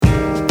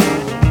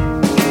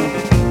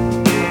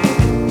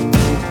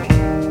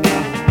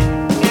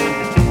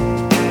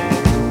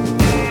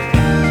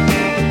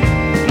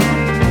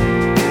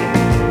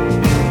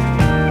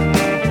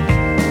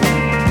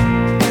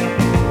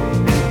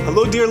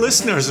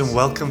listeners, and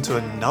welcome to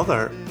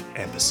another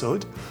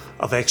episode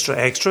of Extra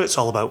Extra. It's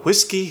all about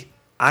whiskey.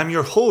 I'm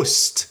your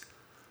host,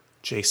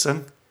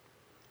 Jason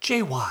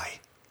JY.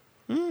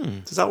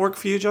 Does that work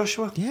for you,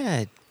 Joshua?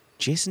 Yeah,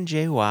 Jason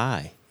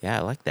JY. Yeah,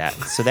 I like that.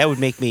 So that would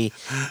make me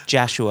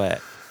Joshua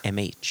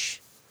MH.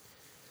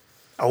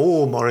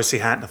 Oh, Morrissey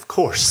Hatton, of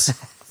course.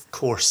 Of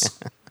course.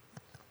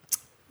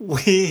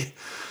 I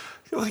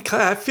feel like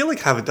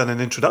I haven't done an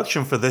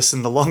introduction for this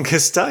in the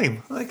longest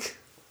time.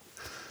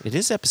 It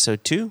is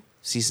episode 2,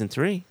 season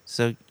 3,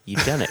 so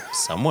you've done it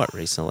somewhat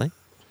recently.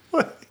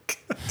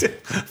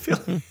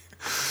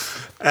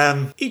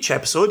 Each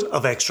episode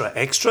of Extra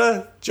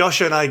Extra,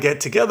 Joshua and I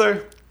get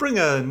together, bring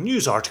a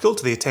news article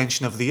to the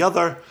attention of the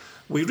other.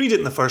 We read it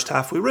in the first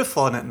half, we riff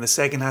on it in the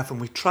second half,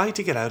 and we try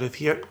to get out of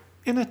here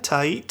in a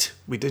tight,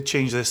 we did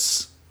change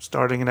this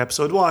starting in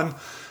episode 1,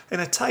 in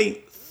a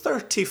tight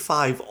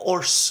 35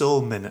 or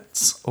so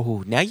minutes.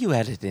 Oh, now you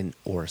added in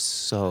or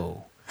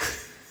so.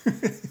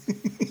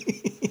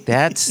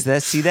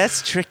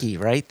 That's tricky,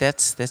 right?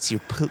 That's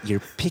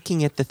you're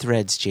picking at the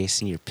threads,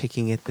 Jason. You're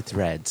picking at the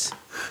threads.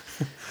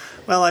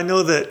 Well, I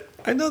know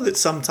that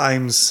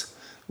sometimes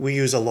we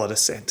use a lot of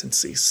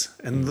sentences,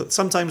 and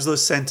sometimes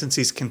those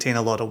sentences contain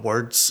a lot of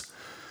words,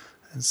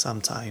 and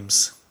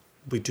sometimes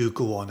we do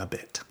go on a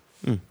bit.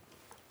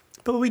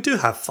 But we do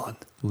have fun.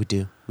 We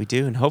do,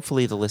 and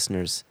hopefully the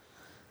listeners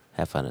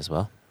have fun as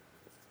well.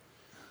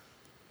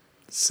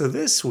 So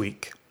this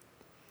week,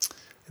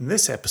 in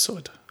this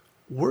episode,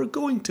 we're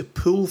going to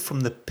pull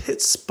from the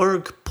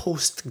Pittsburgh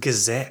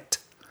Post-Gazette.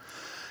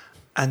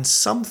 And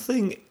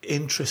something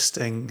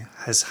interesting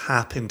has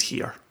happened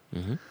here.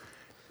 Mm-hmm.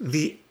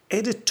 The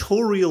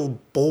editorial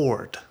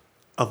board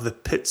of the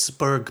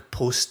Pittsburgh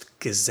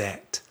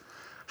Post-Gazette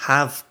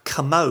have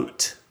come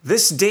out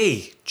this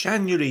day,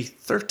 January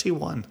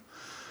 31,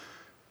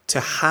 to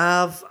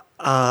have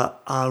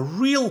a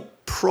real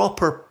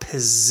proper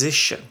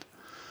position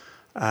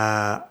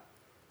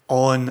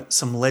on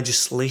some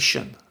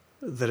legislation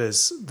that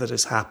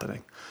is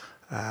happening.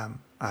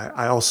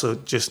 I also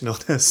just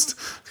noticed,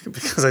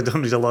 because I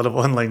don't read a lot of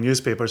online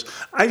newspapers,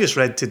 I just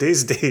read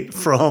today's date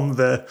from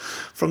the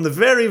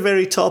very,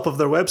 very top of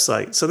their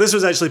website. So this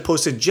was actually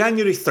posted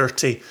January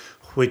 30,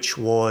 which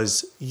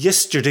was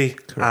yesterday.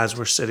 Correct. As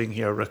we're sitting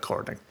here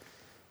recording.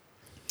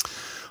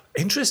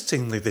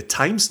 Interestingly, the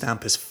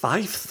timestamp is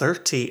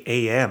 5:30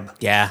 a.m.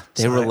 Yeah,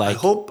 they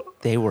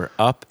were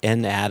up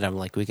and at 'em,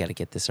 like, we got to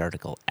get this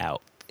article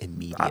out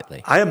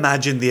immediately. I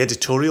imagine the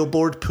editorial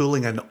board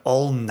pulling an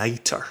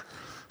all-nighter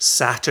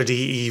Saturday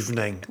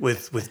evening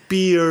with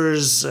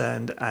beers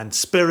and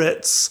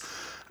spirits,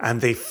 and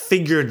they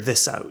figured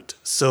this out.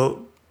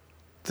 So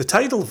the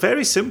title,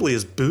 very simply,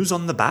 is Booze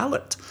on the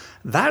Ballot.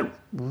 That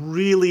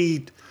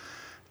really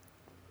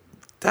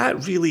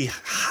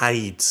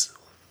hides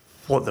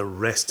what the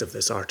rest of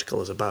this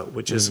article is about,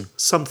 which is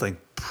something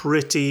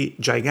pretty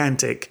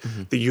gigantic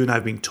that you and I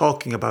have been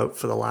talking about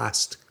for the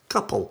last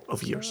couple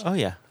of years. Oh,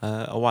 yeah.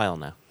 A while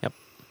now. Yep.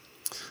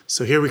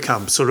 So here we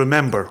come. So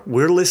remember,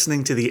 we're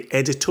listening to the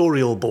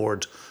editorial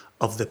board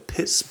of the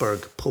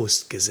Pittsburgh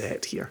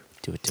Post-Gazette here.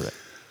 Do it.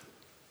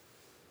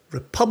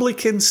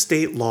 Republican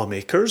state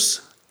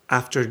lawmakers,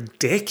 after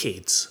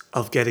decades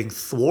of getting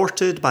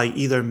thwarted by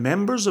either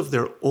members of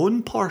their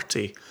own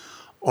party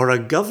or a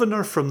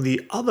governor from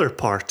the other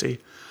party,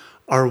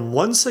 are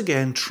once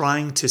again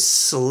trying to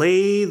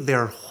slay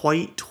their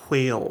white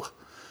whale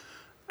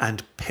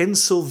and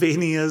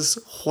Pennsylvania's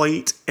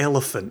white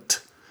elephant,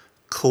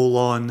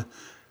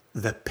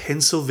 the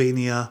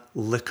Pennsylvania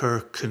Liquor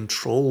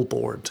Control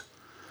Board.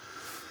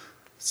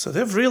 So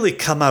they've really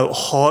come out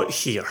hot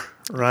here,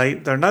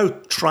 right? They're now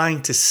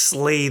trying to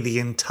slay the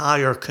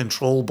entire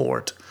control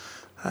board.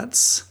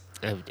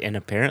 And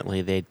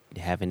apparently they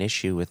have an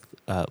issue with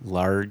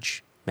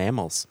large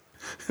mammals.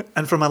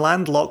 And from a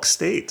landlocked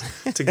state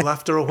to go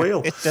after a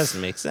whale. It doesn't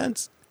make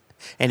sense.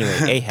 Anyway,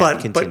 Ahab,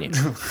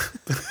 continue.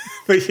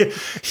 But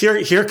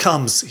here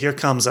comes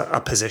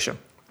a position.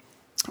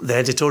 The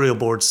editorial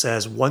board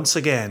says, once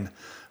again,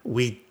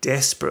 we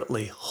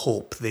desperately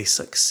hope they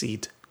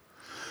succeed.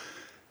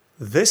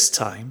 This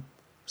time,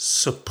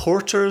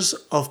 supporters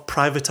of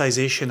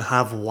privatization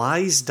have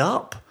wised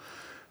up.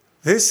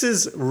 This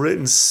is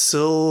written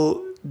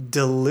so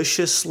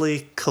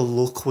deliciously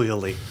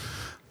colloquially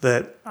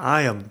that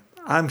I'm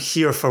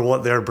here for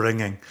what they're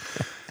bringing.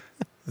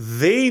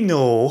 They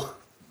know,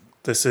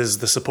 this is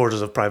the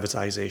supporters of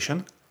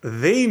privatization,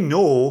 they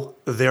know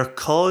their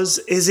cause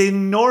is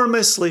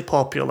enormously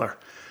popular.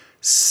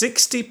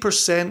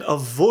 60%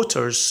 of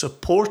voters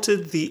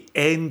supported the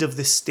end of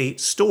the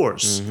state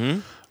stores,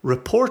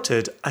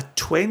 reported a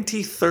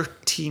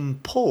 2013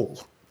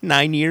 poll.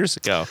 9 years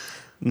ago.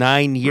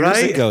 9 years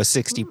ago,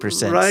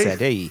 60% said,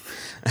 hey.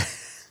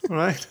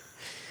 Right.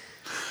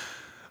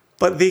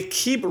 But they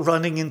keep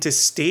running into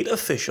state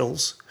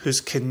officials whose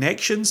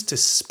connections to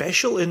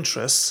special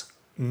interests,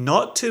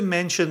 not to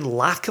mention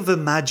lack of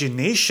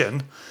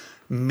imagination,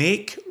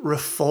 make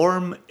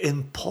reform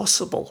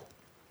impossible.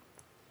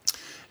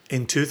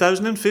 In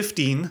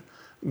 2015,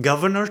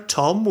 Governor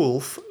Tom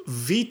Wolfe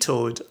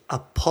vetoed a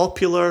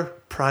popular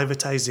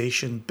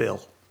privatization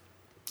bill.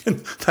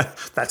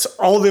 That's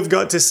all they've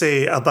got to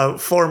say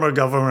about former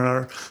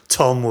Governor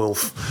Tom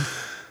Wolfe.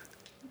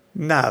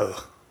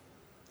 Now,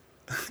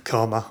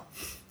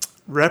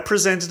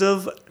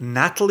 Representative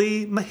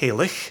Natalie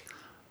Mihalik,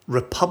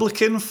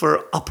 Republican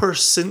for Upper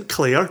St.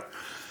 Clair,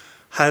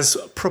 has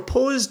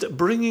proposed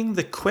bringing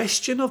the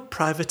question of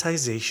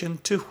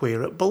privatization to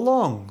where it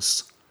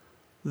belongs,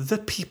 the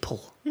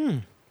people.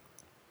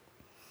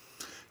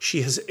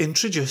 She has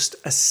introduced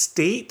a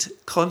state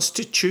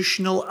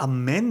constitutional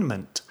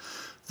amendment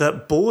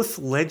that both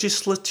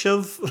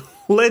legislative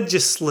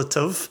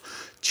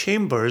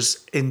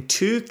chambers in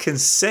 2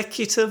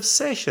 consecutive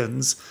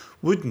sessions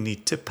would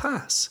need to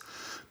pass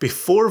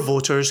before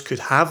voters could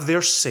have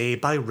their say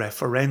by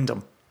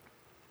referendum.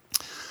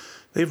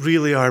 They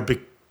really are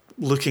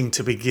looking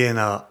to begin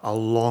a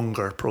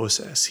longer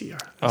process here.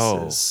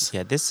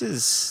 This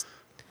is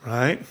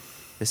right.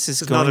 This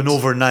is It's not an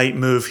overnight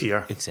move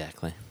here.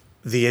 Exactly.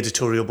 The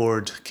editorial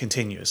board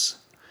continues.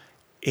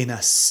 In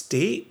a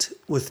state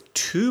with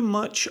too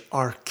much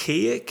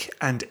archaic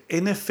and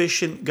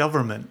inefficient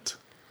government.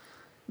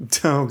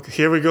 Oh,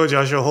 here we go,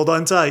 Joshua. Hold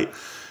on tight.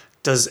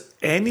 Does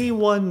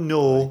anyone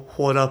know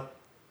what a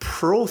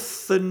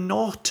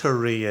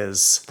prothonotary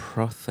is?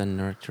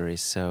 Prothonotary,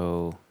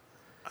 so...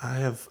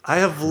 I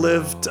have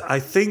lived, I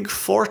think,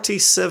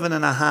 47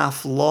 and a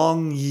half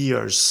long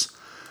years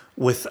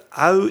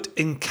without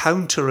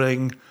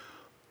encountering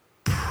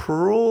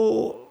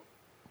prothonot.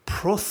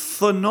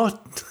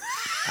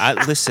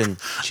 Listen,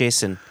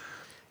 Jason,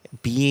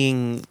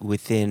 being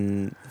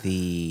within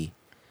the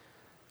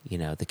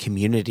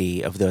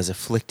community of those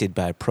afflicted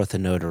by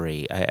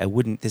prothonotary, I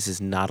wouldn't. This is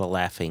not a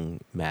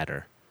laughing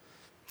matter.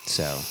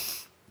 So,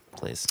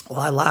 please.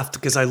 Well, I laughed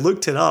because I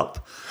looked it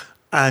up,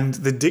 and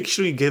the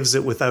dictionary gives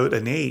it without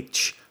an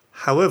H.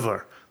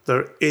 However,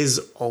 there is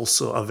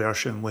also a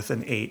version with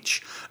an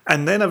H.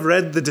 And then I've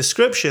read the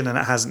description, and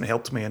it hasn't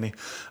helped me any.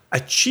 A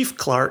chief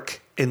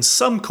clerk in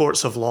some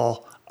courts of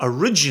law,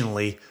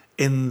 originally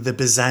in the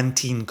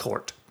Byzantine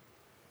court.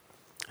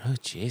 Oh,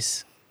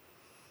 jeez.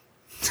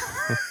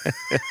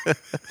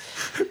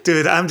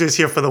 Dude, I'm just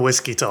here for the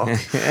whiskey talk.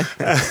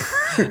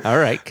 All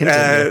right,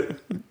 continue.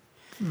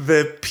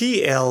 The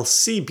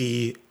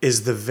PLCB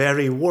is the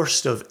very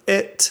worst of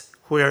it,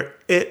 where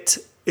it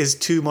is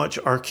too much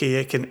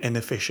archaic and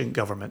inefficient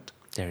government.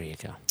 There you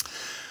go.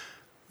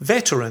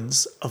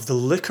 Veterans of the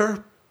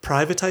liquor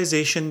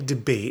privatization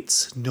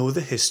debates know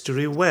the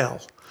history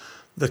well.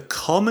 The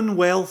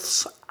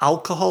Commonwealth's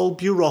alcohol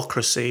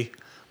bureaucracy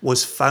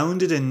was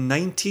founded in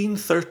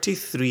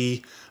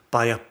 1933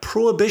 by a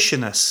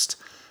prohibitionist,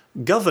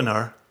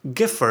 Governor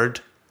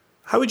Gifford.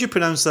 How would you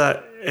pronounce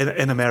that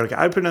in America?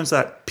 I pronounce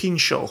that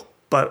Pinchot,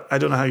 but I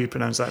don't know how you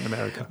pronounce that in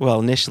America. Well,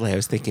 initially I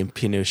was thinking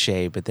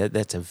Pinochet, but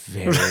that's a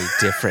very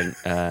different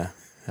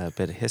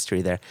bit of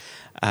history there.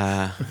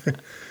 I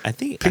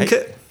think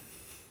Pinkett?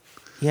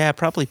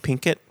 Probably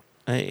Pinkett.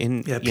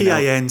 Pinchot.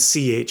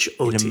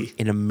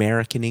 In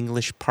American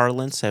English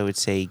parlance, I would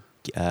say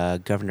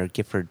Governor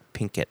Gifford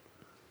Pinkett.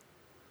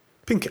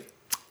 Pinkett.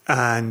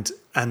 And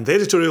the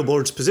editorial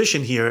board's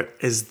position here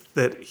is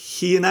that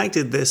he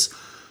enacted this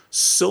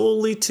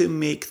solely to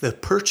make the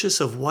purchase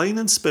of wine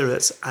and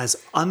spirits as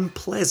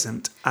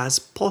unpleasant as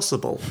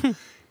possible.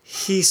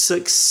 He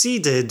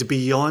succeeded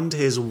beyond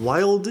his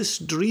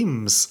wildest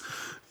dreams.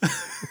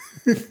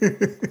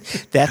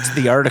 That's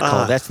the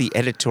article. That's the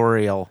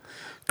editorial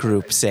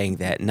group saying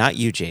that, not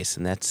you,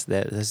 Jason. That's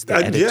the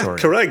editorial. Yeah,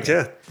 correct.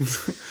 Yeah,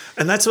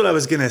 and that's what I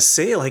was gonna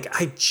say. Like,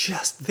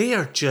 they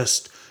are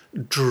just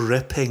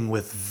dripping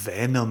with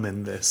venom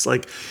in this.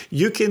 Like,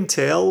 you can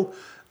tell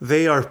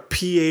they are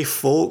PA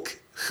folk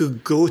who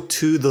go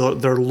to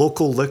their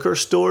local liquor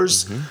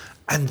stores,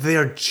 and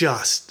they're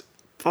just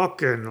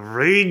fucking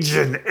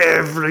raging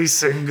every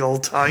single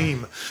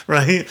time,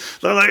 right?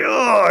 They're like,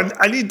 oh,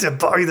 I need to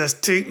buy this.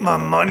 Take my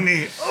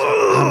money.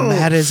 Oh. I'm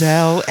mad as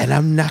hell, and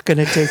I'm not going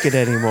to take it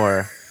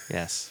anymore.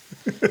 Yes.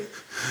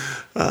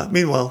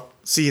 Meanwhile,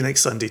 see you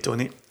next Sunday,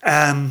 Tony.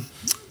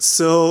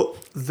 So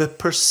the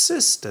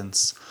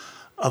persistence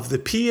of the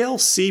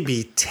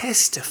PLCB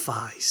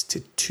testifies to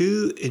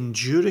 2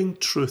 enduring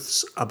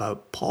truths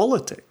about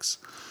politics.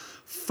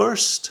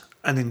 First,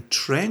 an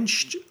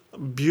entrenched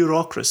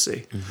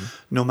bureaucracy,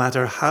 no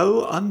matter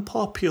how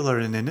unpopular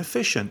and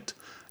inefficient,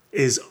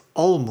 is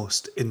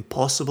almost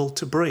impossible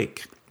to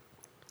break.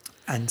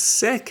 And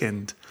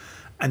second,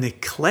 an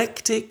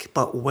eclectic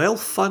but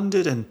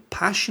well-funded and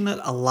passionate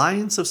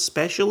alliance of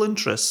special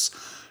interests,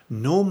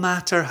 no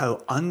matter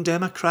how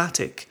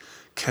undemocratic,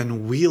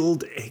 can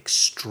wield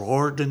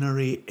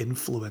extraordinary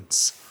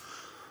influence.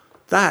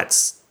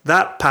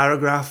 That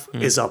paragraph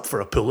is up for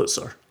a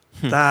Pulitzer.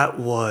 That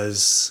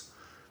was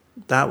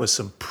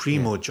some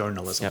primo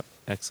journalism. Yep,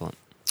 excellent.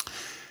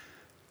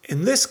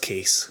 In this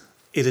case,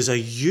 it is a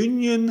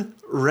union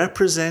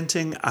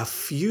representing a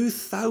few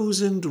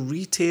thousand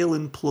retail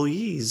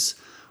employees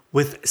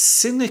with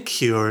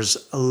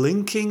sinecures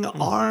linking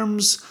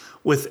arms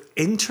with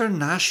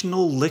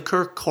international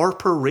liquor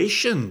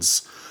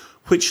corporations,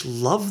 which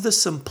love the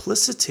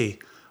simplicity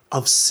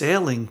of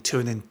selling to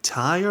an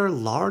entire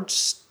large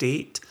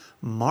state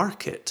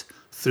market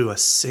through a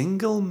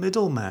single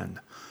middleman.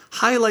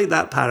 Highlight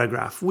that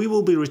paragraph. We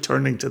will be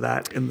returning to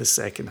that in the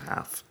second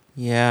half.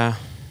 Yeah.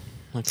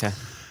 Okay.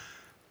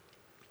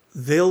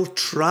 They'll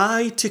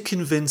try to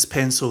convince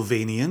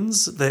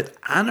Pennsylvanians that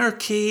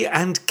anarchy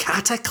and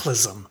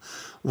cataclysm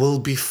will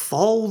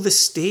befall the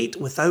state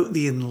without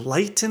the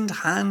enlightened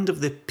hand of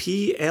the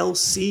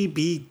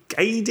PLCB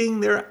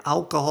guiding their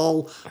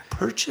alcohol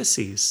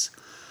purchases.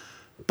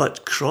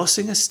 But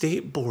crossing a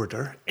state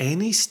border,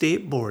 any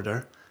state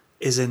border,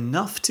 is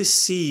enough to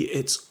see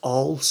it's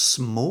all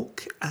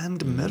smoke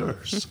and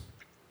mirrors.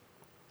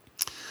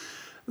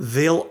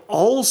 They'll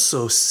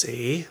also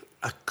say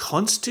a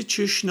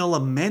constitutional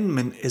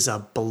amendment is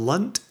a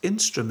blunt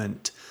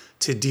instrument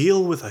to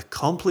deal with a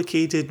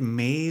complicated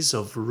maze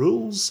of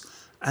rules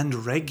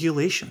and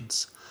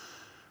regulations.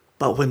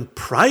 But when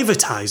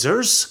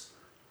privatizers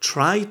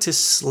try to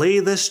slay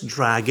this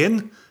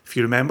dragon, if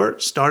you remember,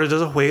 it started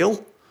as a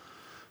whale,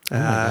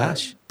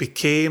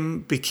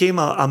 became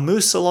a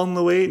moose along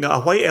the way, no,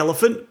 a white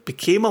elephant,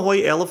 became a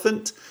white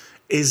elephant,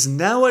 is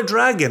now a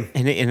dragon.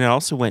 And it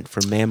also went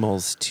from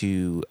mammals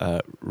to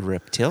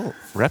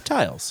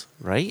reptiles,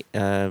 right?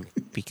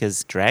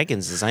 Because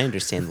dragons, as I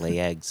understand, lay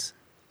eggs.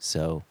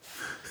 So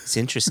it's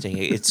interesting.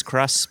 It's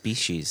cross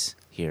species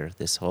here,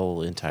 this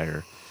whole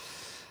entire...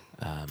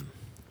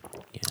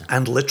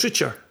 And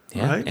literature,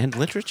 right? And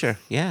literature,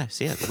 yeah.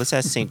 So, yeah. Let's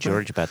ask St.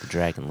 George about the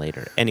dragon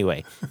later.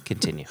 Anyway,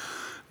 continue.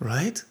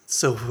 Right?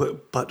 So,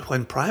 but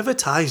when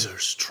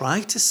privatizers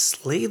try to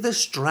slay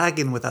this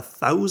dragon with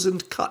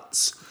 1,000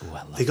 cuts,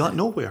 they got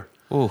nowhere.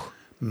 Ooh.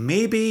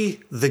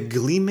 Maybe the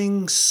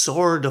gleaming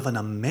sword of an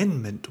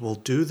amendment will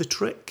do the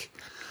trick,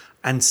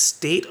 and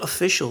state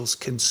officials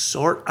can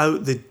sort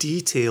out the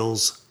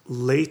details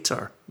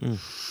later.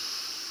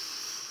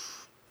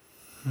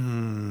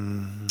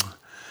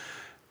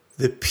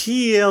 The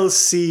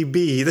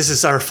PLCB, this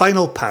is our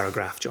final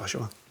paragraph,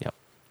 Joshua. Yep.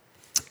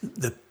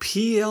 The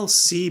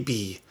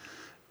PLCB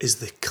is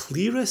the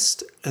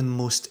clearest and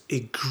most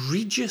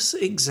egregious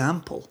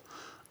example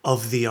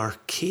of the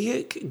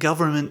archaic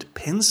government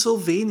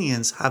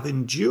Pennsylvanians have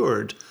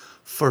endured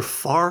for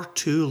far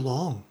too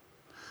long.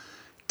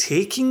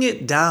 Taking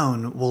it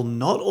down will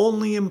not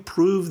only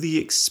improve the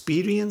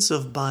experience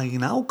of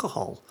buying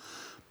alcohol,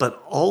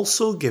 but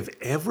also give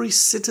every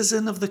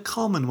citizen of the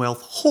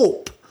Commonwealth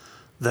hope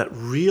that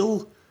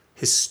real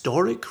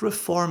historic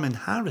reform in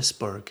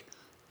Harrisburg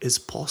is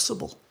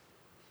possible.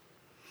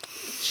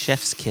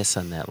 Chef's kiss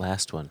on that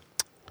last one.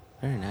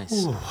 Very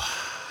nice. Ooh.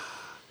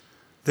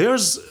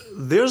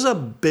 There's a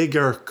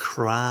bigger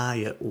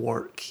cry at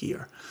work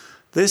here.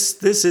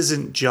 This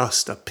isn't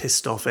just a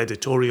pissed off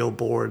editorial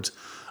board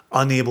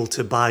unable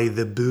to buy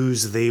the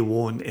booze they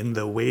want in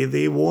the way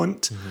they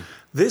want.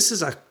 This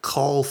is a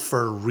call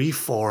for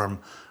reform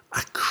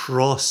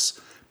across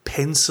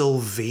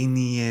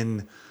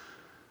Pennsylvanian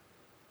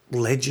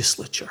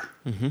legislature,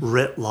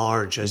 writ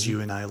large, as you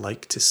and I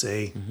like to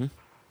say.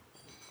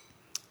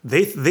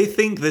 They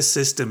think this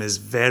system is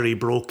very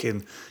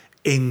broken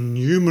in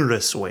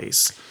numerous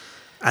ways,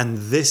 and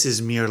this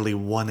is merely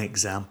one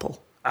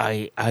example.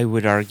 I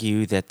would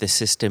argue that the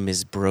system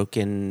is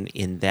broken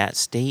in that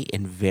state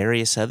and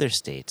various other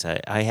states.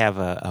 I have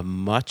a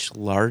much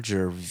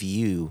larger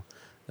view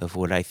of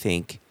what I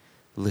think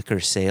liquor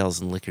sales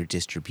and liquor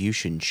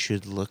distribution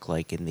should look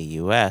like in the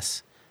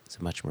U.S. It's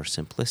a much more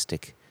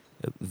simplistic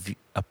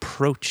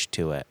approach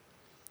to it.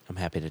 I'm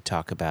happy to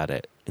talk about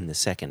it in the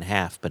second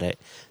half, but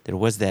there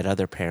was that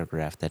other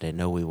paragraph that I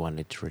know we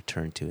wanted to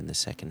return to in the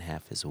second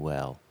half as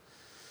well.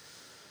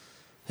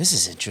 This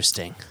is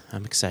interesting.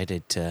 I'm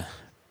excited to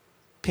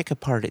pick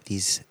apart at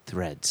these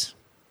threads.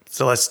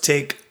 So let's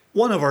take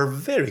one of our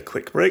very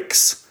quick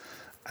breaks,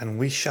 and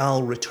we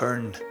shall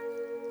return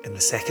in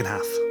the second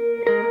half.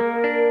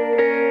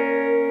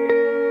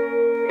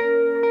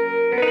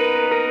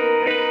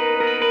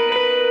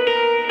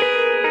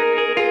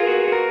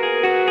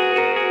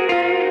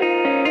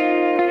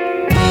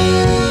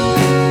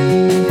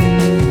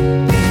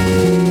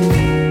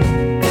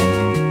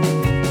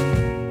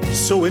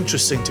 So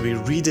interesting to be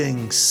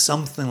reading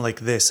something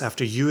like this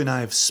after you and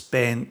I have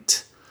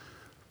spent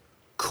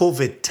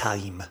COVID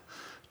time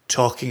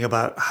talking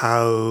about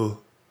how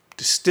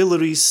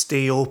distilleries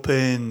stay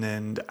open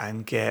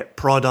and get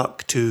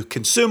product to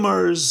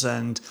consumers,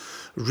 and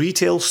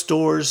retail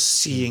stores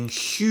seeing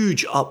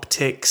huge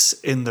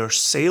upticks in their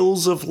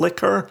sales of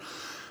liquor,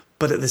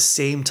 but at the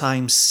same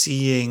time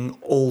seeing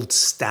old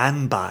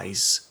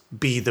standbys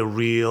be the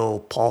real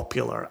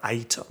popular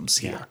items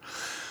here.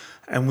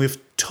 And we've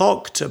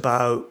talked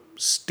about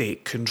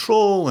state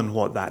control and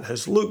what that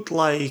has looked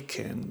like,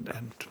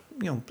 and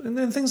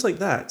then things like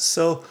that.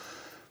 So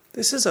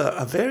this is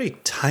a very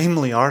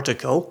timely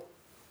article,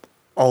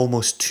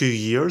 almost 2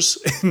 years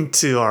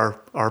into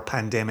our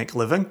pandemic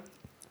living.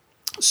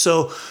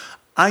 So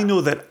I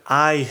know that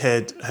I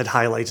had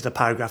highlighted a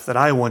paragraph that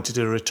I wanted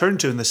to return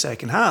to in the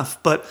second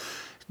half, but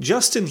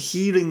just in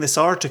hearing this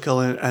article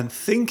and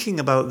thinking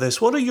about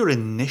this, what are your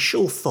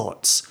initial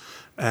thoughts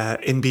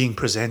in being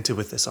presented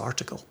with this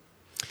article?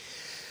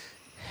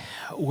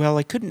 Well,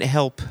 I couldn't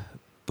help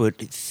but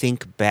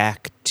think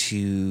back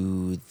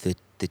to the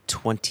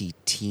 20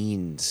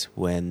 teens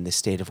when the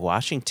state of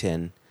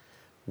Washington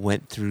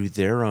went through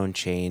their own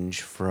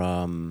change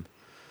from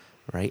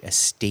a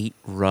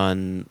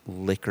state-run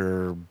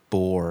liquor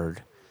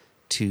board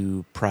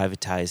to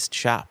privatized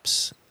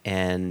shops,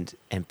 and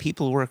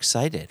people were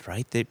excited,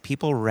 right? That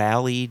people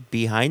rallied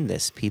behind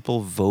this.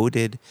 People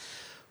voted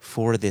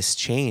for this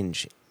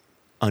change.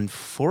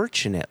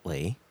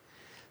 Unfortunately,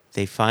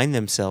 they find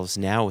themselves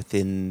now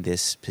within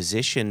this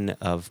position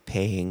of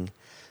paying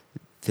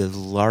the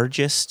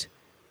largest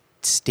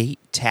state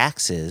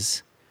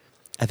taxes,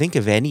 I think,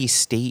 of any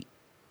state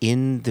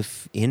in the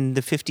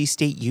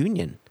 50-state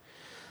union.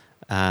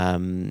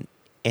 And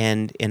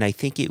I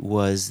think it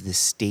was the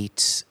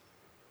state's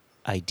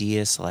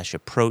idea /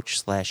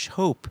 approach /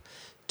 hope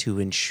to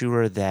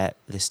ensure that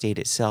the state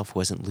itself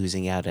wasn't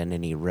losing out on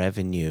any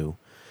revenue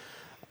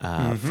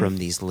from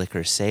these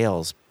liquor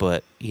sales.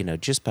 But,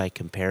 just by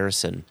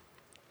comparison,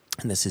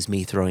 and this is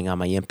me throwing on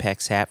my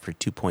Impex hat for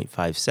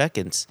 2.5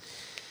 seconds,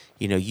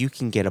 you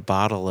can get a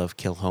bottle of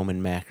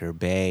Kilchoman-Macker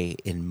Bay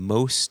in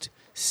most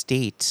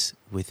states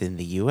within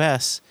the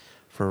U.S.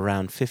 for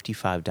around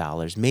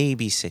 $55,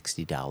 maybe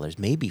 $60,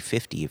 maybe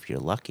 $50 if you're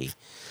lucky.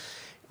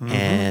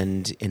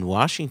 And in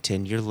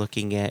Washington, you're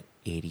looking at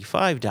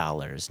 $85,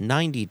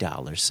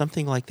 $90,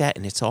 something like that,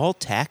 and it's all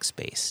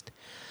tax-based,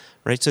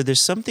 right? So there's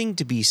something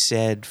to be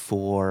said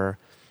for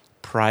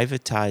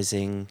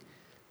privatizing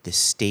the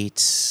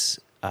state's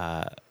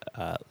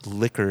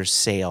liquor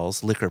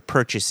sales, liquor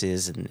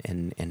purchases,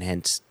 and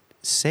hence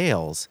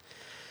sales.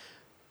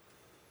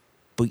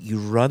 But you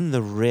run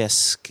the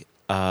risk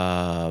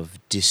of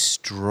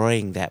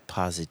destroying that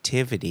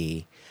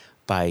positivity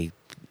by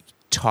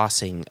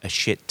tossing a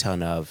shit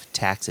ton of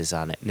taxes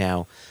on it.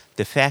 Now,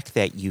 the fact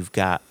that you've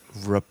got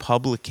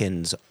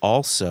Republicans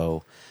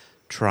also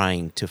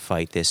trying to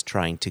fight this,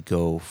 trying to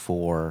go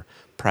for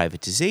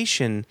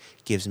privatization,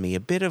 gives me a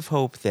bit of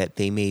hope that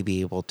they may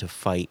be able to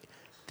fight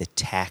the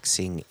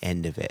taxing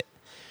end of it.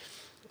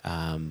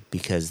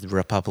 Because the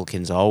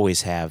Republicans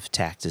always have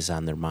taxes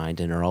on their mind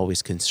and are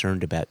always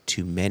concerned about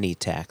too many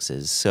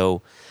taxes.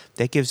 So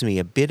that gives me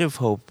a bit of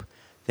hope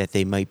that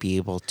they might be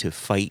able to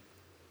fight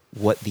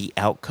what the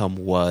outcome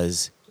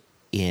was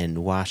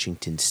in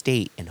Washington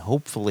State, and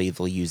hopefully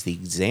they'll use the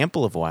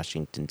example of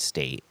Washington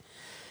State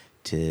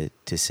to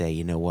say,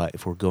 you know what,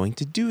 if we're going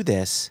to do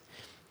this,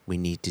 we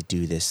need to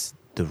do this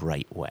the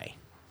right way.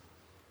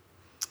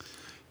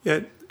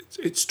 Yeah,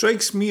 it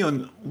strikes me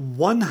on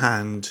one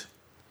hand,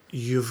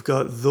 you've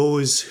got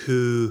those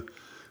who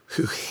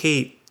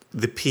hate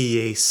the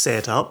PA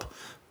setup.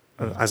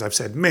 As I've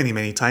said many,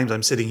 many times,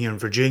 I'm sitting here in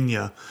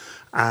Virginia,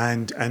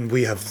 and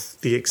we have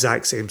the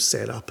exact same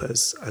setup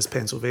as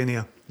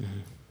Pennsylvania,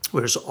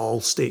 where it's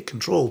all state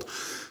controlled.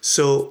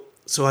 So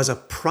as a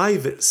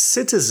private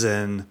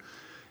citizen,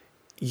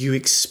 you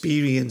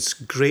experience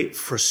great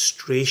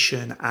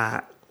frustration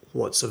at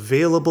what's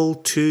available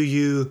to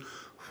you,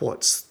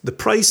 what's the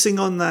pricing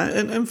on that,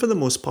 and for the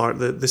most part,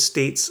 the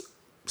states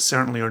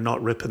certainly are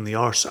not ripping the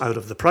arse out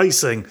of the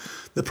pricing.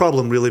 The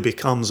problem really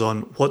becomes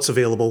on what's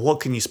available,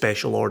 what can you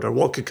special order,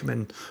 what could come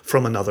in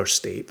from another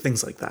state,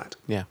 things like that.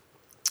 Yeah.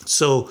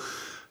 So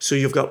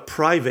you've got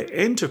private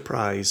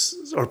enterprise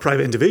or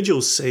private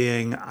individuals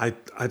saying,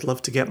 I'd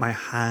love to get my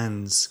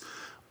hands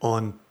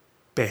on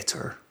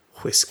better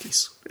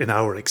whiskies. In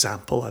our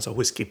example, as a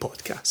whiskey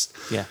podcast,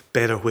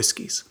 better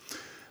whiskies.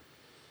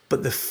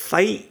 But the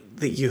fight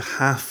that you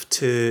have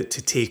to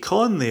take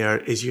on there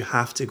is you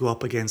have to go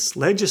up against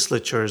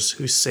legislatures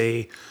who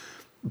say,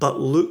 but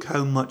look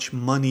how much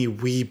money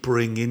we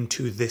bring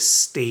into this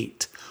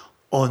state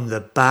on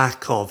the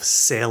back of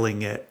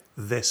selling it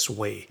this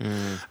way.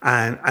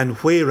 And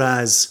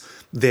whereas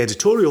the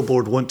editorial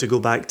board want to go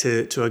back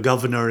to a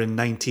governor in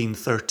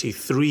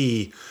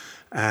 1933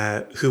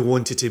 who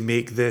wanted to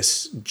make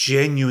this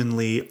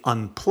genuinely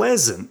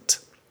unpleasant,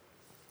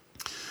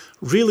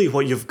 really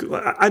what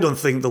I don't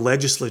think the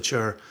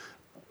legislature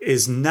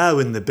is now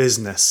in the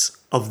business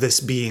of this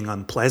being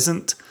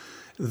unpleasant.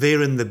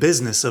 They're in the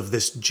business of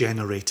this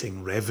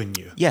generating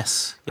revenue.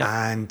 Yes. Yep.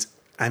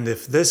 And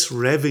if this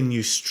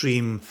revenue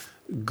stream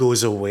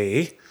goes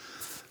away,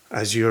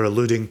 as you're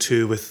alluding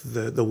to with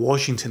the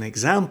Washington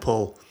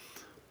example,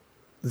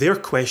 their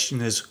question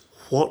is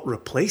what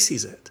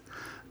replaces it?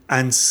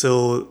 And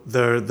so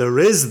there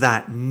is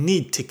that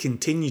need to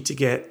continue to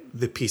get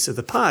the piece of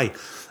the pie.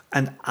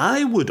 And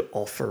I would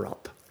offer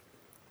up,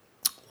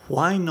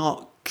 why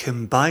not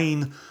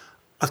combine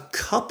a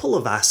couple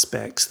of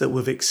aspects that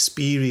we've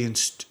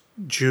experienced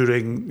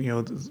during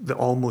the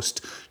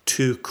almost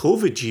 2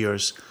 COVID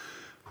years,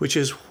 which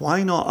is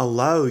why not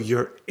allow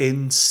your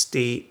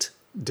in-state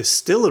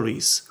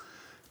distilleries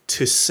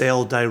to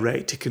sell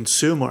direct to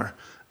consumer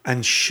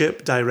and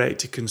ship direct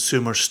to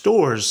consumer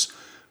stores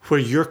where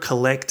you're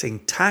collecting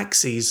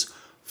taxes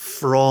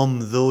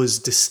from those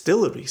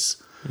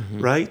distilleries,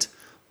 right?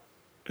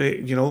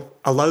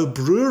 allow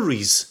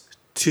breweries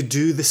to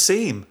do the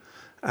same,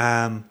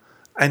 and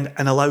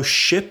allow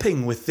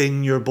shipping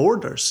within your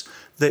borders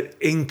that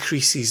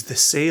increases the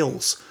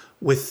sales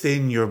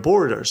within your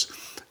borders.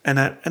 And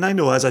I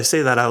know, as I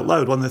say that out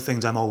loud, one of the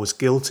things I'm always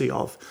guilty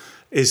of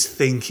is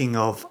thinking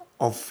of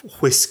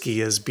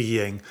whiskey as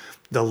being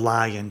the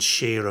lion's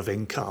share of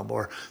income,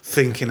 or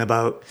thinking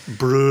about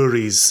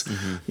breweries,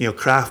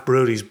 craft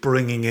breweries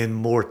bringing in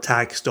more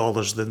tax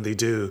dollars than they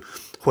do,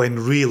 when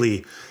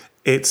really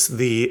it's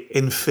the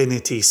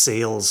infinity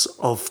sales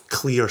of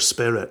clear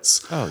spirits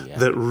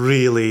that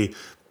really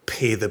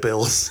pay the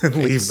bills and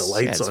leave the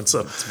lights on.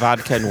 So it's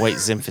vodka and white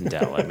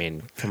Zinfandel. I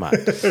mean, come on.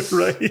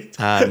 Right.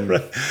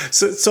 Right.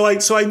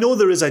 So I know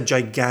there is a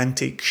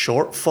gigantic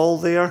shortfall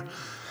there.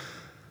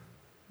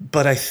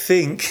 But I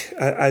think,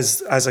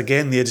 as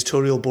again the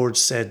editorial board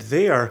said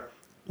there,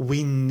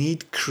 we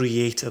need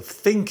creative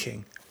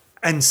thinking,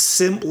 and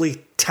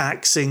simply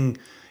taxing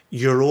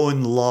your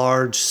own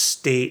large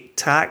state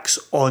tax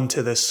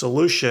onto this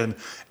solution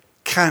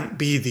can't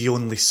be the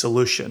only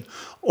solution,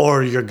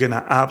 or you're going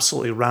to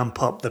absolutely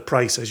ramp up the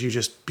price, as you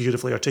just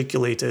beautifully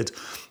articulated,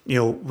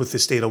 with the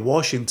state of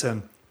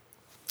Washington.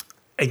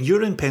 And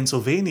you're in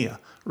Pennsylvania,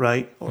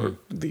 right? Or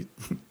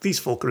these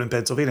folk are in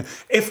Pennsylvania.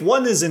 If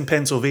one is in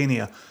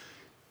Pennsylvania,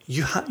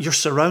 you're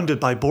surrounded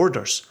by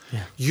borders.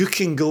 Yeah. You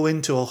can go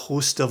into a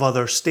host of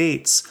other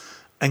states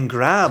and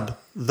grab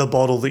the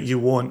bottle that you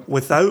want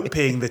without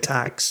paying the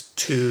tax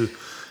to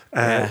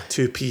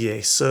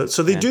PA. So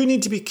they do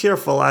need to be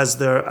careful as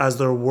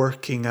they're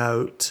working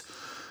out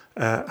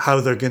how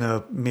they're going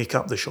to make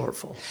up the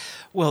shortfall.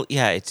 Well,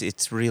 yeah,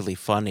 it's really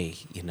funny,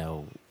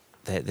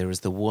 that there was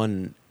the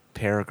one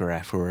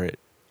paragraph where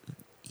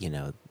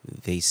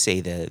they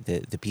say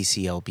the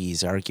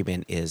PCLB's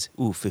argument is,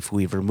 if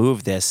we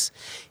remove this,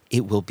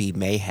 it will be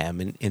mayhem.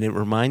 And it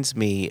reminds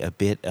me a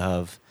bit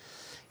of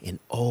an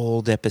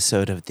old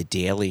episode of The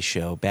Daily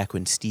Show, back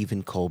when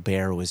Stephen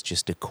Colbert was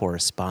just a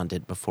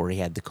correspondent before he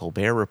had the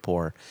Colbert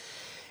Report.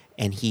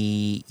 And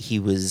he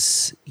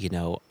was,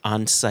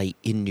 on site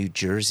in New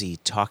Jersey,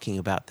 talking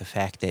about the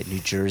fact that New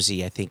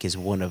Jersey, I think, is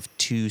one of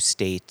 2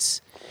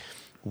 states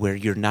where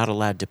you're not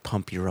allowed to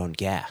pump your own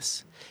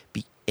gas.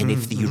 And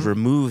if you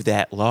remove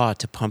that law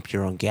to pump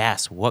your own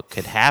gas, what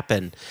could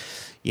happen?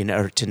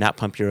 Or to not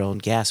pump your own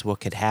gas, what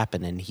could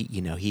happen? And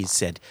he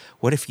said,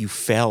 what if you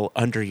fell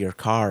under your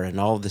car and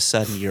all of a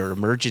sudden your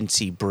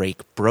emergency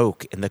brake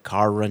broke and the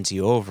car runs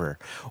you over?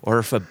 Or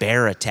if a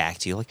bear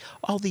attacked you? Like,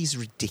 all these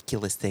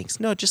ridiculous things.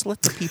 No, just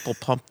let the people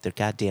pump their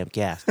goddamn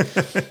gas.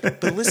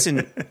 But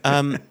listen,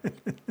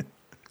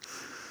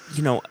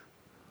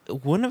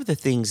 one of the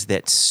things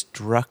that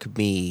struck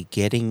me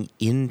getting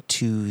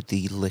into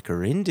the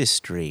liquor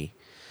industry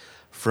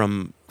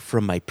from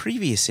my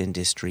previous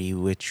industry,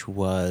 which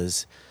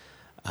was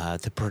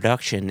the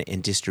production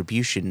and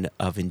distribution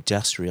of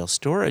industrial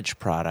storage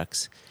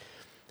products,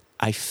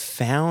 I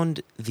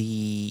found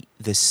the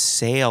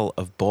sale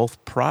of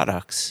both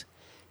products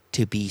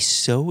to be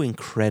so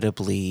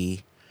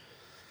incredibly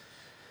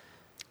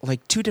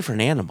like 2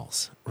 different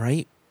animals,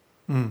 right?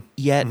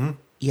 Yet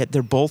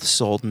they're both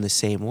sold in the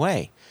same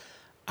way.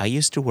 I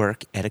used to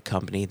work at a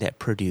company that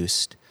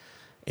produced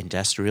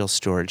industrial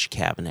storage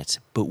cabinets,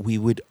 but we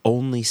would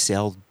only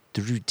sell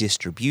through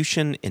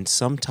distribution, and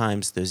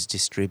sometimes those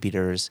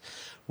distributors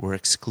were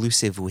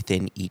exclusive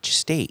within each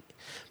state.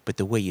 But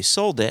the way you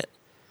sold it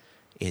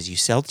is you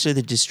sell to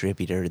the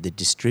distributor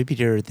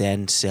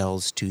then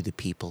sells to the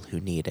people who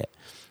need it.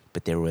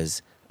 But there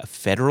was a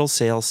federal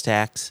sales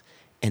tax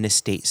and a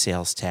state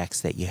sales tax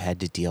that you had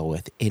to deal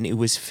with, and it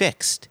was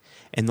fixed.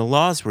 And the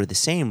laws were the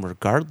same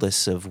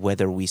regardless of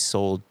whether we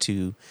sold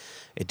to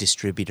a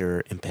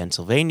distributor in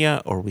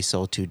Pennsylvania or we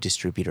sold to a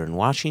distributor in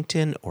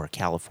Washington or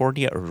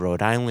California or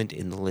Rhode Island,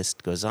 and the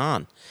list goes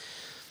on.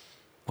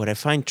 What I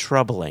find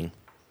troubling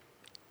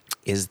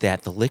is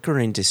that the liquor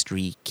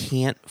industry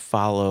can't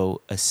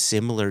follow a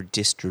similar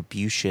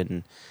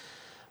distribution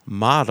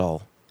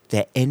model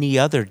that any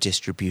other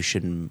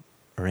distribution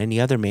or any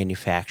other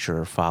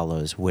manufacturer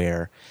follows,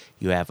 where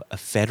you have a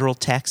federal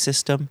tax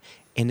system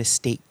and a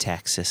state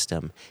tax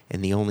system.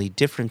 And the only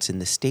difference in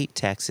the state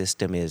tax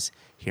system is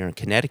here in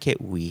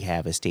Connecticut, we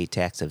have a state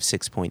tax of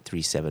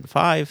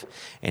 6.375.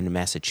 And in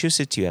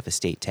Massachusetts, you have a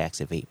state tax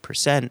of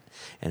 8%.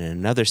 And in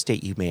another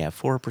state, you may have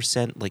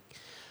 4%. Like,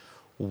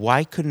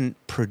 why couldn't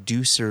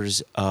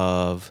producers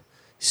of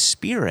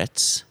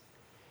spirits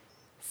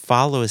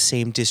follow a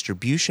same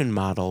distribution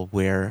model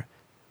where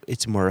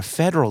it's more a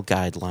federal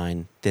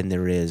guideline than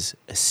there is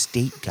a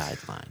state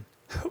guideline?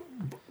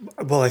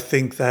 Well, I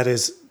think that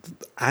is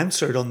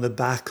answered on the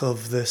back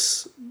of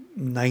this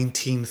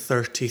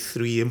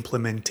 1933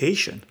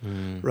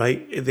 implementation,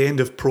 right? At the end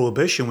of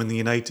Prohibition, when the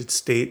United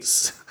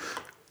States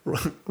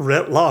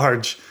writ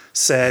large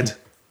said,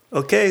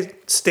 okay,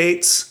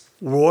 states,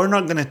 we're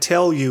not going to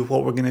tell you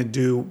what we're going to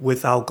do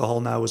with alcohol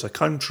now as a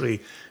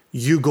country.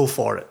 You go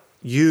for it.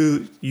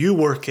 You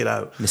work it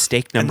out.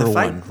 Mistake number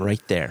one,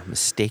 right there.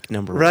 Mistake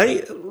number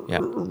one. Yeah.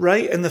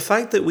 Right. And the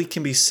fact that we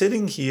can be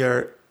sitting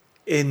here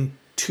in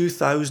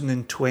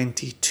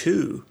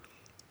 2022,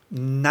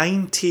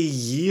 90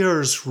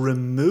 years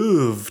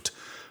removed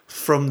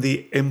from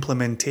the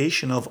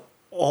implementation of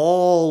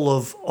all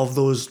of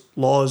those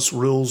laws,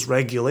 rules,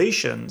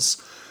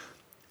 regulations.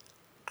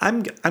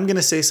 I'm going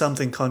to say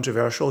something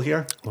controversial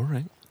here. All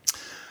right.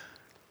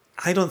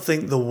 I don't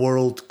think the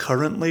world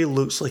currently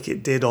looks like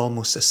it did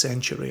almost a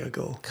century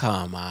ago.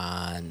 Come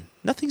on.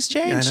 Nothing's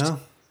changed. I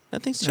know.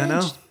 Nothing's changed. I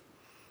know.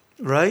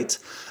 Right?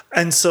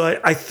 And so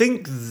I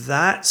think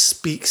that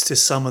speaks to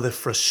some of the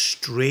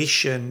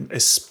frustration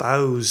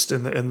espoused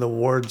in the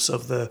words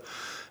of the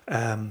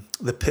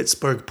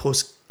Pittsburgh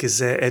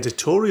Post-Gazette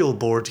editorial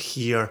board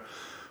here,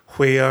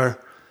 where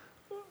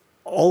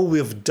all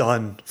we've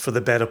done for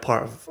the better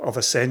part of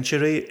a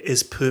century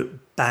is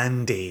put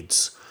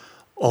Band-Aids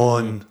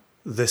on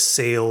the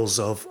sales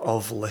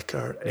of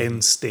liquor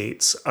in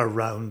states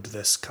around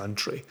this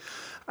country.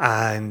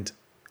 And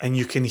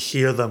you can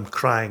hear them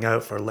crying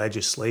out for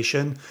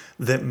legislation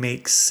that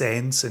makes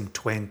sense in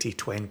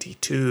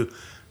 2022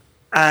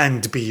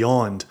 and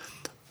beyond.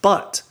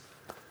 But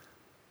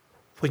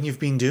when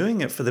you've been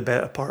doing it for the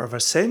better part of a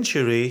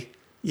century,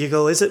 you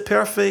go, is it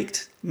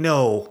perfect?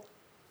 No.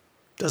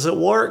 Does it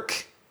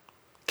work?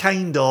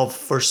 Kind of,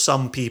 for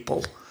some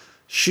people.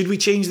 Should we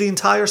change the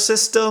entire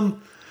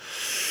system?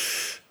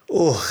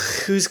 Oh,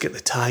 who's got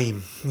the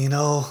time? You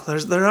know,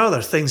 there are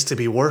other things to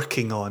be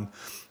working on.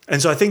 And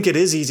so I think it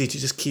is easy to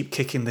just keep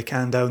kicking the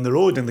can down the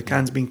road, and the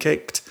can's been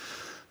kicked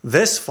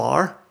this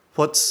far.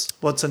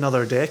 What's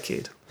another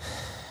decade?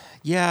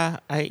 Yeah,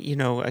 I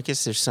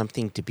guess there's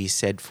something to be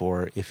said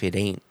for if it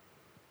ain't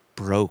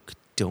broke,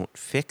 don't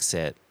fix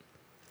it.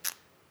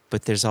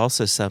 But there's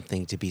also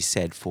something to be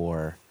said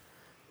for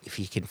if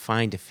you can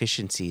find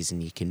efficiencies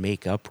and you can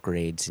make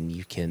upgrades and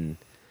you can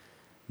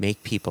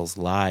make people's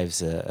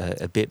lives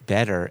a bit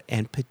better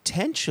and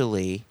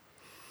potentially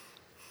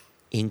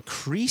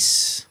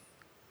increase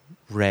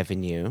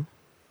revenue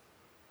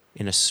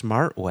in a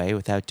smart way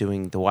without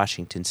doing the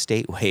Washington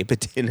State way,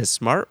 but in a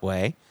smart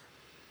way,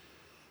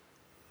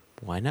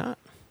 why not?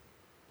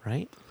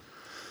 Right?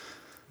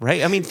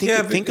 Right? I mean,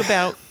 think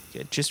about,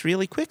 just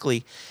really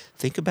quickly,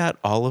 think about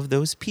all of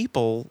those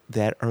people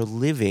that are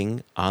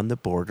living on the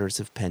borders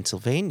of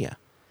Pennsylvania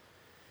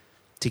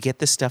to get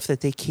the stuff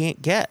that they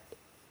can't get.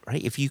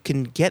 Right? If you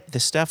can get the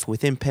stuff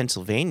within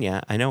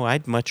Pennsylvania, I know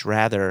I'd much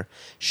rather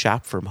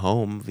shop from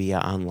home via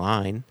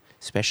online,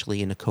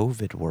 especially in a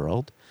COVID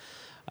world.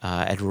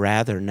 I'd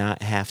rather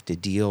not have to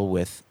deal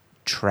with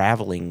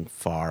traveling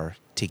far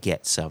to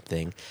get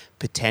something,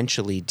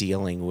 potentially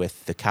dealing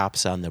with the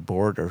cops on the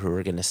border who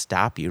are going to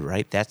stop you,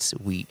 right?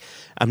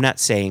 I'm not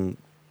saying,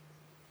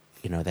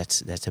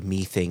 that's a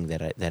me thing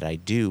that I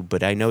do,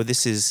 but I know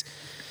this is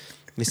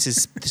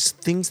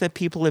things that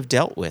people have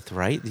dealt with,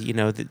 right?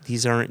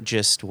 These aren't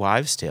just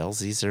wives' tales.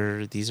 These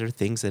are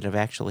things that have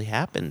actually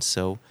happened.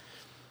 So,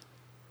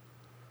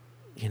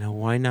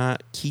 why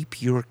not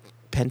keep your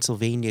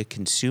Pennsylvania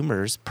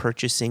consumers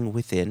purchasing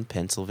within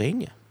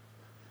Pennsylvania?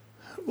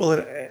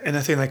 Well, and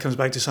I think that comes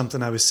back to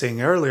something I was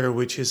saying earlier,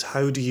 which is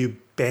how do you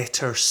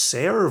better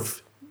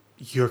serve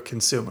your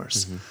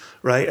consumers,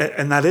 right?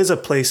 And that is a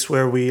place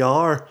where we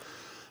are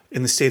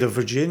in the state of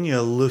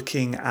Virginia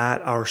looking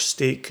at our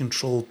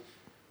state-controlled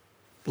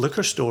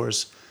liquor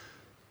stores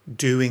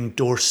doing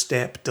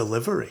doorstep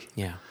delivery.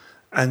 Yeah.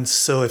 And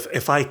so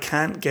if I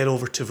can't get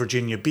over to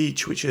Virginia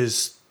Beach, which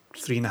is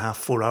 3.5,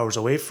 4 hours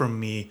away from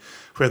me,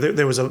 where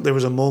there was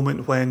a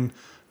moment when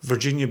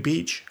Virginia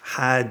Beach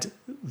had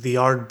the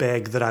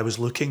Ardbeg that I was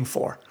looking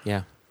for.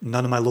 Yeah.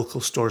 None of my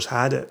local stores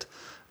had it.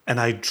 And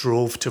I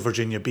drove to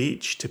Virginia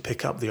Beach to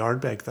pick up the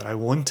Ardbeg that I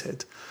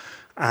wanted.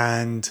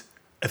 And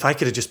if I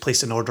could have just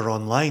placed an order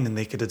online and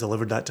they could have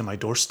delivered that to my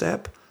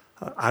doorstep,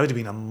 I would have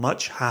been a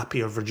much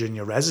happier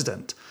Virginia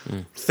resident,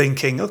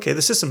 thinking, okay,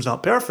 the system's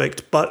not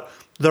perfect, but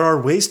there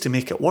are ways to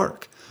make it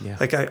work. Yeah.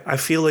 Like I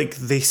feel like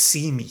they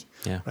see me.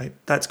 Yeah. Right.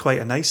 That's quite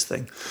a nice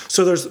thing.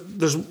 So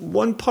there's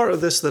one part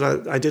of this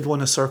that I did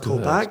want to circle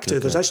back to.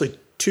 There's actually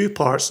two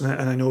parts,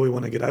 and I know we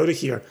want to get out of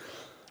here.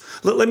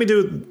 Let me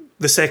do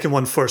the second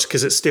one first,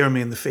 because it's staring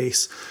me in the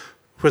face,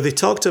 where they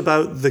talked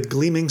about the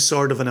gleaming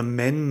sword of an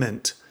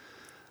amendment,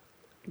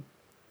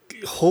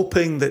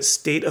 hoping that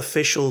state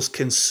officials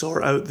can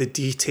sort out the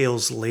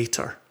details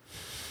later.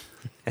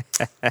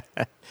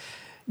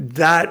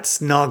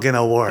 That's not going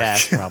to work.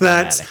 That's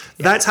problematic.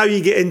 That's how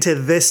you get into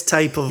this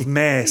type of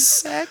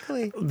mess.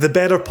 Exactly. The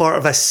better part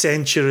of a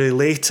century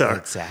later.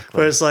 Exactly.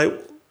 Where it's like,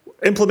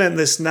 implement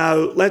this now.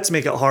 Let's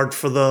make it hard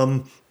for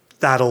them.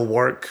 That'll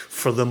work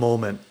for the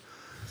moment.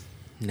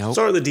 Nope.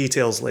 Sort the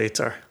details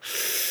later.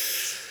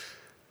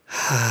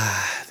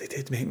 They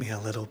did make me a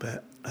little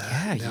bit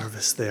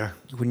nervous there.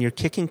 When you're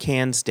kicking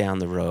cans down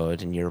the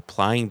road and you're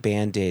applying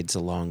Band-Aids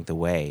along the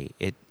way,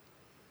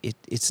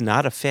 it's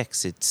not a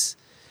fix. It's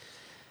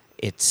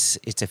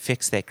a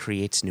fix that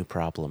creates new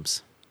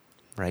problems,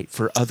 right?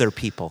 For other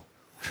people,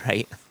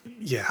 right?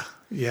 Yeah.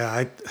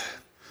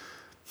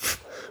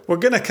 We're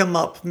going to come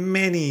up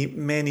many,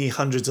 many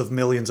hundreds of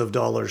millions of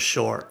dollars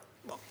short.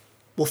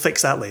 We'll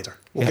fix that later.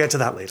 We'll get to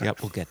that later.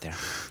 Yep, we'll get there.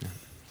 Yeah.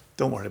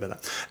 Don't worry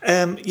about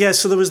that.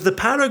 So there was the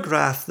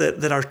paragraph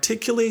that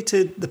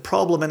articulated the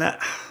problem, and I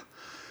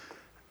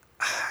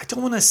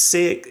don't want to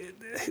say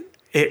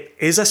it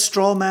is a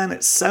straw man.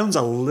 It sounds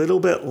a little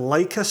bit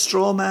like a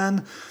straw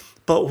man,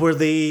 but where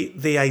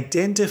they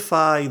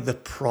identify the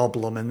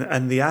problem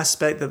and the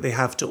aspect that they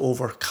have to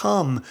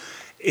overcome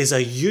is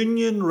a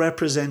union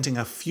representing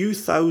a few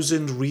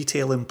thousand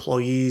retail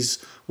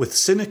employees with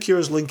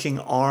sinecures linking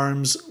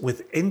arms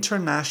with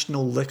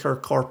international liquor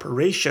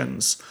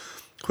corporations,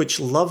 which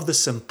love the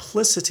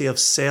simplicity of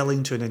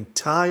selling to an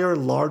entire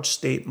large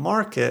state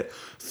market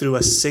through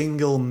a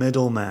single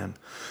middleman.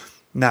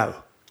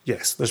 Now,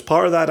 yes, there's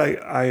part of that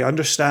I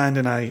understand,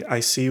 and I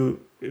see,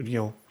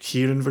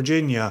 here in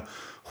Virginia,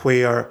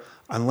 where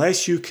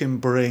unless you can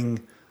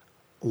bring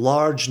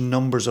large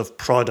numbers of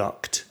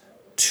product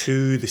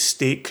to the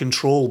state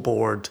control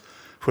board,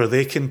 where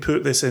they can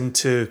put this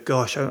into,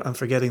 I'm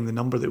forgetting the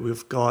number that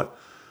we've got.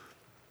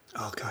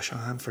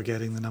 I'm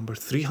forgetting the number.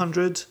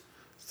 300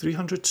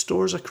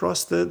 stores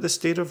across the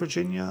state of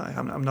Virginia.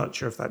 I'm not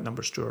sure if that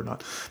number's true or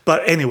not.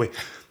 But anyway,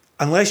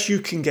 unless you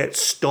can get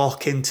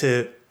stock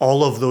into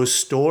all of those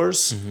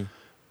stores,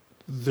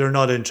 they're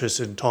not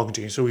interested in talking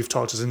to you. So we've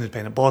talked as an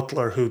independent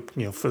bottler who,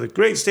 for the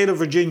great state of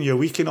Virginia,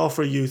 we can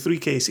offer you 3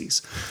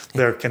 cases.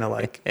 They're kind of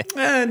like,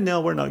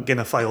 no, we're not going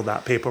to file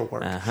that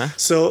paperwork.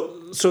 So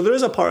there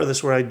is a part of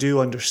this where I do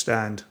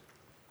understand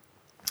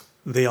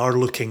they are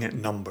looking at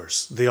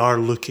numbers. They are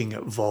looking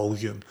at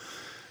volume.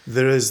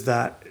 Is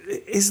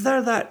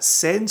there that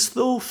sense,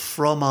 though,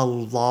 from a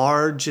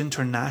large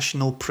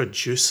international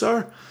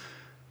producer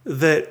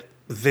that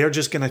they're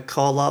just going to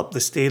call up the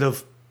state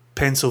of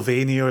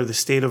Pennsylvania or the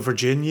state of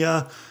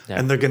Virginia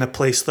and they're going to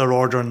place their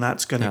order and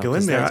that's going to go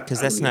in there?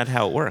 Because that's not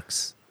how it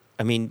works.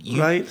 I mean,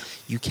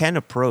 you can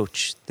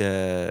approach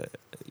the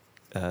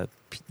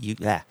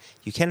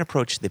you can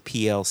approach the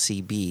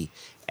PLCB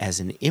as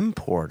an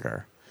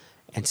importer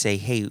and say,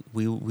 hey,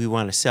 we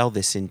want to sell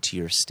this into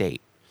your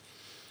state.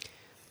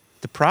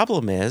 The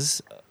problem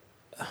is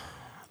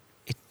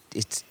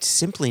it's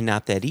simply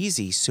not that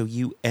easy. So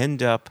you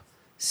end up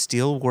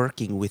still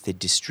working with a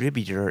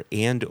distributor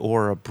and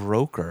or a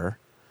broker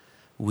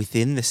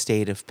within the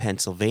state of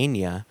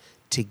Pennsylvania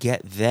to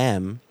get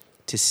them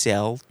to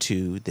sell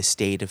to the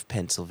state of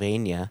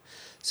Pennsylvania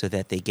so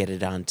that they get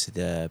it onto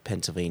the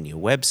Pennsylvania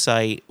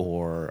website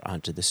or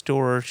onto the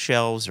store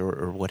shelves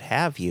or what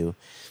have you.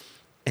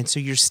 And so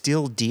you're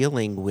still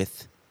dealing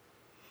with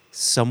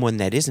someone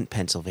that isn't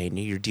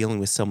Pennsylvania. You're dealing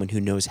with someone who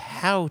knows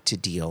how to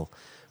deal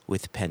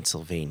with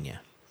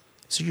Pennsylvania.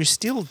 So you're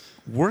still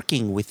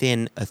working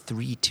within a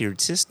 3-tiered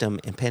system,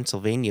 and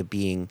Pennsylvania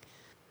being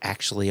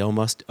actually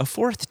almost a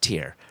 4th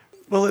tier.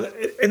 Well,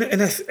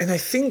 and I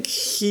think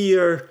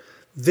here,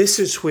 this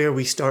is where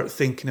we start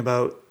thinking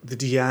about the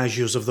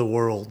Diageos of the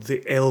world, the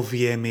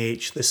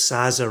LVMH, the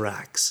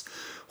Sazeracs,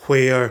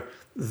 where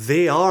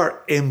they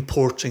are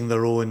importing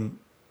their own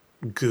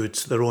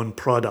goods, their own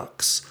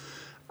products,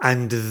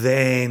 and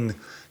then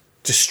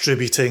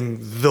distributing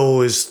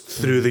those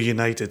through the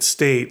United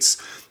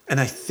States. And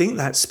I think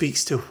that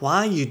speaks to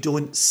why you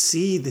don't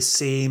see the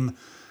same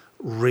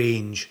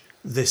range,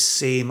 the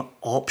same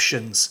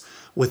options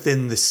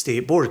within the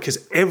state board.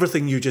 Because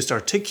everything you just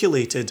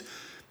articulated,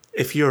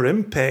 if you're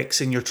Impex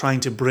and you're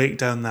trying to break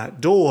down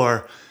that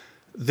door,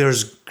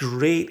 there's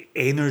great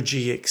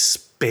energy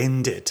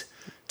expended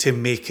to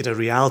make it a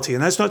reality.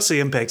 And that's not to say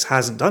Impex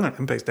hasn't done it.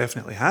 Impex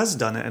definitely has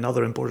done it, and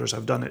other importers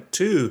have done it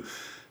too.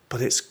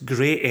 But it's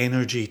great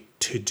energy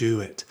to do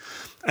it.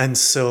 And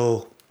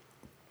so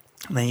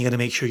then you got to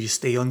make sure you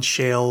stay on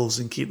shelves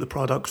and keep the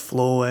product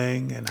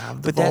flowing and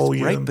have the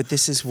volume. That's right. But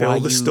this is why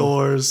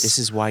stores. This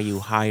is why you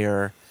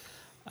hire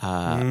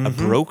a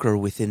broker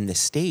within the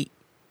state,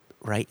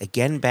 right?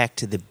 Again, back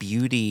to the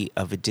beauty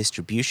of a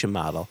distribution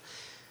model.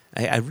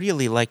 I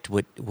really liked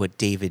what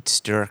David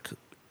Stirk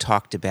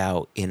talked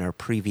about in our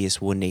previous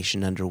One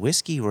Nation Under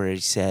Whiskey, where he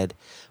said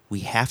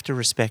we have to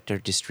respect our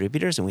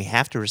distributors and we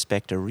have to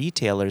respect our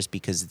retailers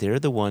because they're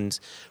the ones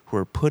who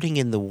are putting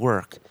in the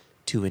work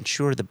to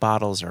ensure the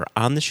bottles are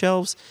on the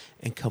shelves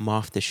and come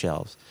off the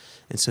shelves.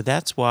 And so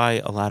that's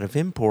why a lot of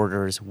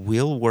importers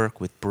will work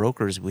with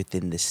brokers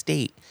within the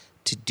state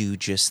to do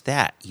just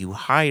that. You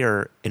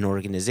hire an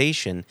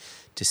organization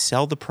to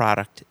sell the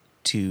product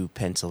to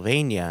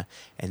Pennsylvania,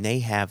 and they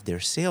have their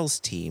sales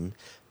team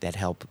that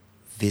help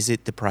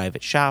visit the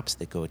private shops,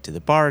 that go to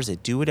the bars,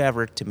 that do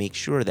whatever to make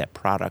sure that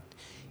product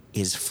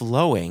is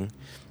flowing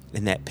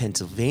and that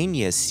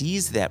Pennsylvania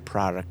sees that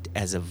product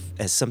as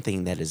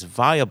something that is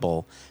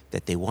viable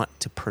that they want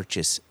to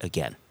purchase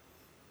again.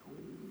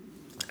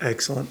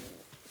 Excellent.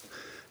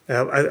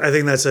 I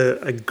think that's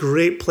a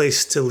great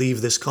place to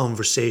leave this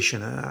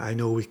conversation. I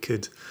know we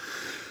could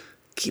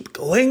keep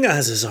going,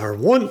 as is our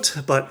wont,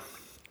 but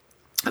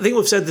I think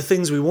we've said the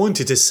things we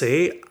wanted to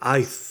say.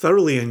 I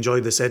thoroughly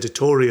enjoyed this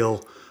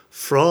editorial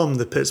from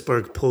the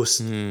Pittsburgh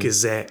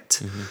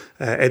Post-Gazette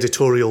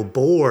editorial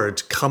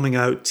board coming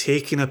out,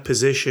 taking a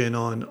position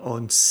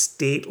on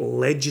state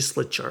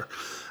legislature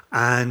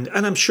And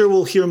I'm sure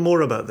we'll hear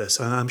more about this,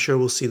 and I'm sure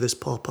we'll see this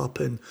pop up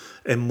in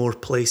more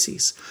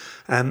places.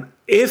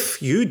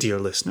 If you, dear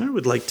listener,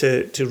 would like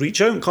to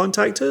reach out and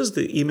contact us,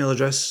 the email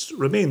address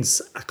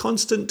remains a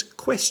constant,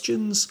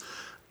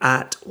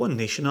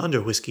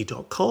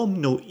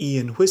 questions@onenationunderwhiskey.com. No E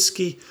in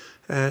whiskey.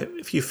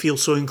 If you feel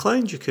so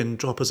inclined, you can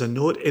drop us a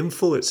note,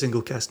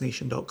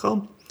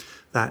 info@singlecastnation.com.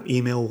 That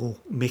email will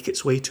make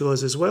its way to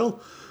us as well.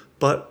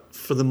 But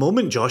for the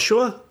moment,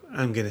 Joshua,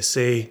 I'm going to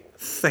say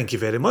thank you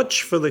very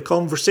much for the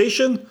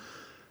conversation.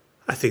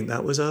 I think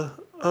that was a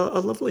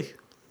lovely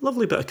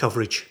bit of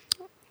coverage.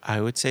 I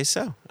would say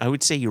so. I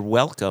would say you're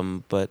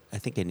welcome, but I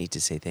think I need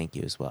to say thank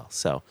you as well.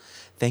 So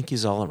thank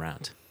yous all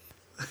around.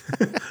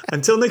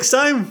 Until next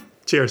time,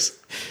 cheers.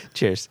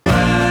 Cheers.